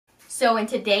So in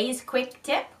today's quick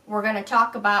tip, we're going to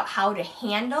talk about how to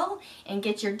handle and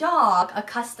get your dog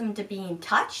accustomed to being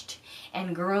touched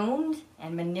and groomed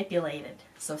and manipulated.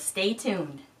 So stay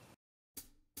tuned.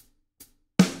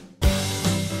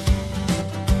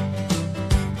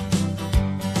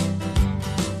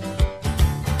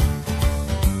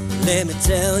 Let me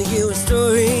tell you a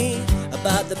story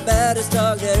about the baddest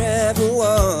dog there ever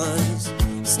was.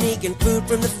 Sneaking food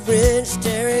from the fridge,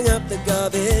 tearing up the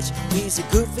garbage. He's a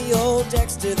goofy old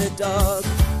Dexter the dog.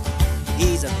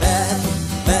 He's a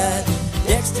bad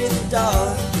Dexter the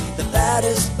dog. The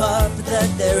baddest pup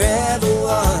that there ever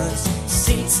was.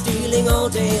 Seat stealing all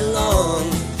day long,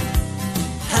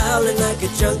 howling like a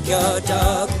junkyard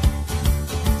dog.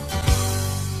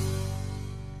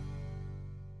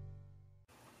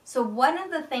 So one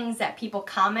of the things that people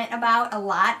comment about a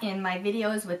lot in my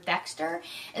videos with Dexter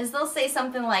is they'll say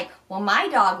something like, well, my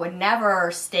dog would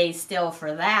never stay still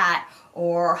for that,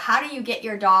 or how do you get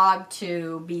your dog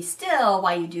to be still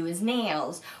while you do his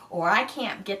nails, or I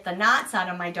can't get the knots out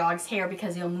of my dog's hair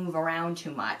because he'll move around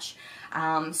too much.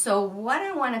 So what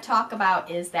I want to talk about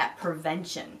is that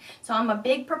prevention. So I'm a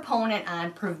big proponent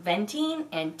on preventing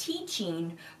and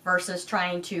teaching versus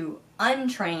trying to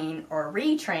untrain or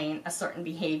retrain a certain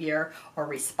behavior or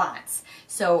response.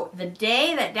 So the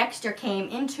day that Dexter came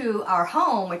into our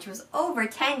home, which was over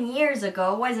 10 years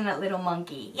ago, wasn't it, little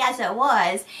monkey? Yes, it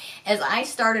was, as I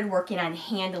started working on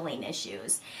handling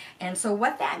issues. And so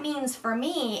what that means for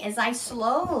me is I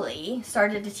slowly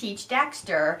started to teach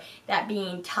Dexter that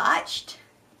being touched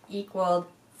equaled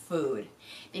food.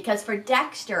 Because for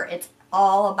Dexter, it's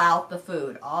all about the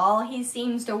food. All he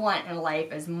seems to want in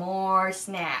life is more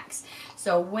snacks.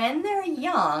 So when they're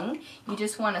young, you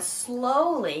just want to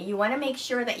slowly, you want to make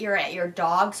sure that you're at your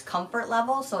dog's comfort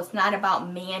level, so it's not about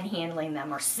manhandling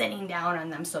them or sitting down on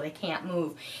them so they can't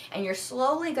move. And you're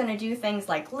slowly going to do things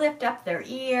like lift up their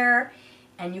ear,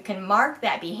 and you can mark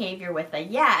that behavior with a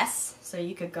yes. So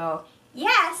you could go,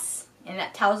 yes, and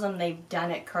that tells them they've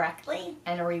done it correctly,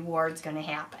 and a reward's going to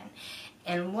happen.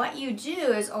 And what you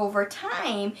do is over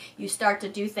time, you start to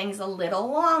do things a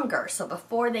little longer. So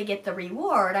before they get the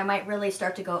reward, I might really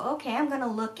start to go, okay, I'm going to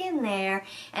look in there.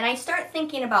 And I start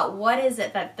thinking about what is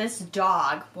it that this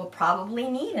dog will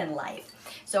probably need in life.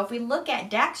 So if we look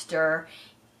at Dexter,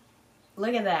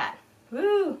 look at that.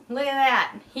 Woo, look at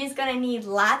that. He's going to need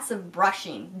lots of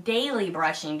brushing, daily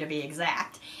brushing to be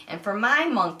exact. And for my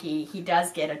monkey, he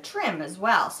does get a trim as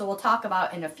well. So we'll talk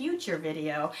about in a future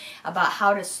video about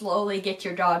how to slowly get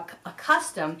your dog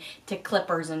accustomed to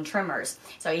clippers and trimmers.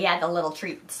 So he had the little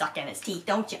treat stuck in his teeth,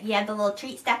 don't you? You had the little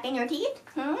treat stuck in your teeth?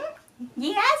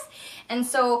 Yes? And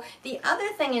so the other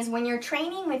thing is when you're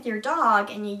training with your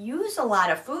dog and you use a lot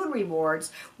of food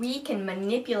rewards, we can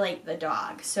manipulate the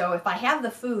dog. So if I have the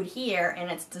food here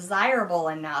and it's desirable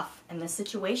enough and the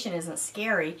situation isn't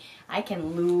scary, I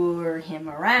can lure him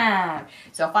around.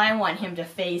 So if I want him to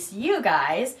face you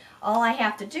guys, all I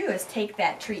have to do is take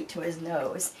that treat to his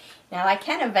nose. Now I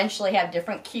can eventually have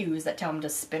different cues that tell him to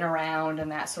spin around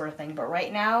and that sort of thing, but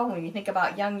right now when you think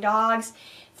about young dogs,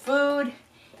 food,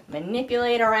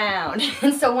 manipulate around.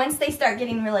 And so once they start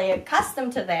getting really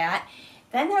accustomed to that,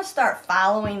 then they'll start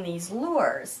following these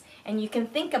lures. And you can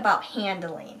think about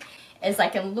handling. As I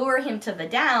can lure him to the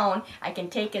down, I can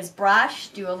take his brush,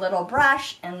 do a little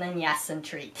brush, and then yes, and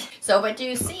treat. So, but do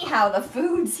you see how the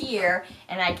food's here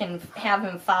and I can have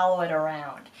him follow it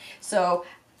around? So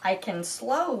I can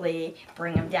slowly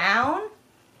bring him down.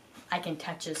 I can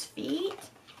touch his feet.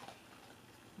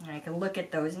 And I can look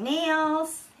at those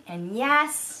nails. And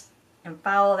yes, and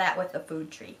follow that with the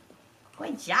food treat.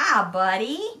 Good job,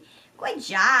 buddy. Good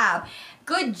job.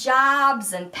 Good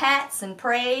jobs and pets and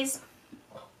praise,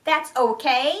 that's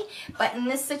okay, but in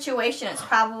this situation, it's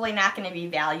probably not going to be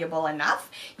valuable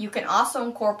enough. You can also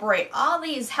incorporate all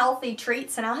these healthy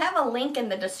treats, and I'll have a link in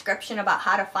the description about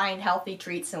how to find healthy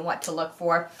treats and what to look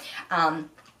for.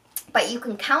 But you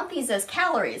can count these as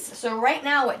calories. So right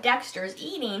now what Dexter's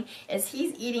eating is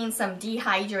he's eating some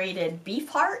dehydrated beef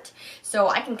heart. So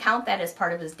I can count that as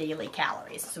part of his daily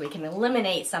calories. So we can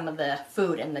eliminate some of the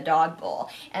food in the dog bowl.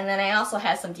 And then I also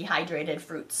have some dehydrated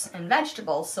fruits and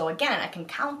vegetables. So again, I can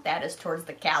count that as towards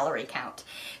the calorie count.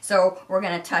 So we're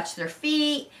going to touch their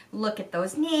feet, look at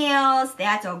those nails.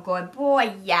 That's a good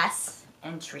boy. Yes,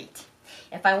 and treat.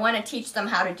 If I want to teach them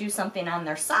how to do something on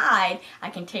their side, I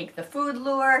can take the food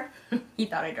lure, he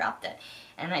thought I dropped it,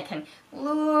 and I can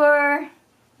lure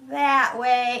that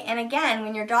way. And again,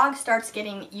 when your dog starts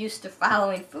getting used to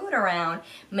following food around,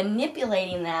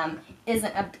 manipulating them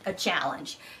isn't a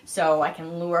challenge. So I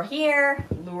can lure here,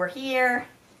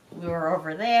 lure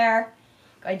over there.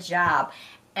 Good job.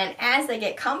 And as they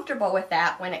get comfortable with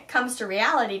that, when it comes to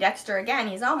reality, Dexter, again,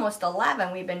 he's almost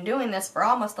 11. We've been doing this for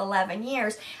almost 11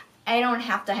 years. I don't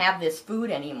have to have this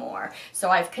food anymore. So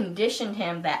I've conditioned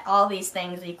him that all these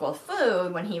things equal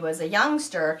food when he was a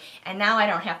youngster, and now I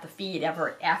don't have to feed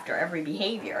after every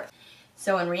behavior.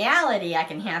 So in reality, I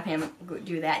can have him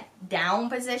do that down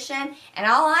position, and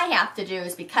all I have to do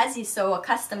is, because he's so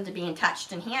accustomed to being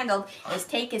touched and handled, is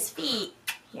take his feet,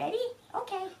 ready?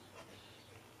 Okay.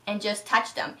 And just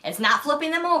touch them. It's not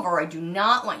flipping them over. I do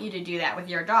not want you to do that with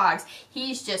your dogs.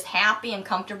 He's just happy and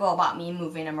comfortable about me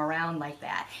moving him around like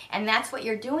that. And that's what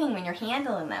you're doing when you're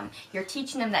handling them. You're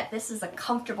teaching them that this is a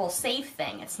comfortable, safe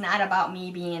thing. It's not about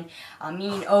me being a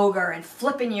mean ogre and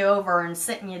flipping you over and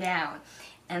sitting you down.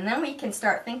 And then we can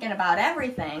start thinking about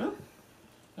everything,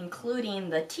 including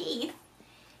the teeth.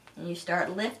 And you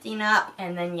start lifting up,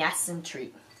 and then yes and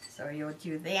treat. So you'll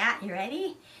do that. You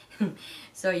ready?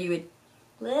 So you would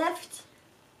lift,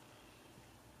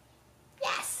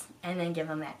 yes, and then give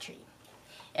them that treat.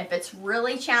 If it's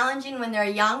really challenging when they're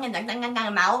young and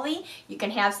they're mouthy, you can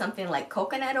have something like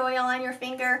coconut oil on your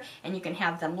finger, and you can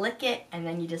have them lick it, and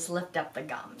then you just lift up the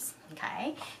gums,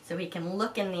 okay? So we can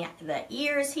look in the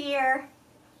ears here,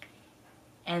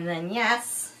 and then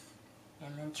yes,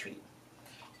 and then treat.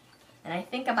 And I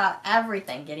think about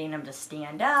everything, getting them to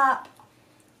stand up,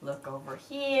 look over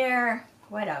here,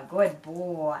 what a good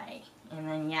boy. And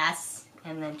then yes,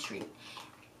 and then treat.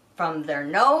 From their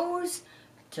nose,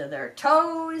 to their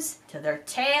toes, to their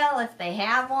tail if they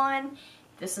have one.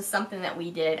 This is something that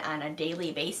we did on a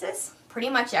daily basis. Pretty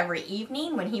much every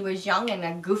evening when he was young and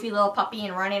a goofy little puppy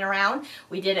and running around.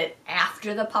 We did it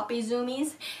after the puppy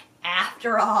zoomies,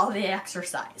 after all the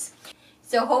exercise.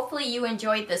 So hopefully you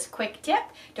enjoyed this quick tip.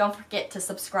 Don't forget to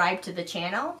subscribe to the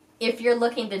channel. If you're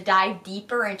looking to dive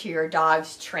deeper into your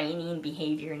dog's training,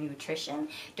 behavior, and nutrition,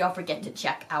 don't forget to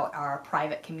check out our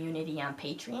private community on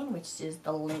Patreon, which is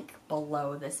the link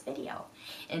below this video.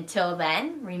 Until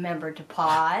then, remember to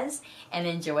pause and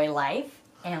enjoy life,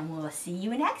 and we'll see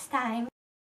you next time.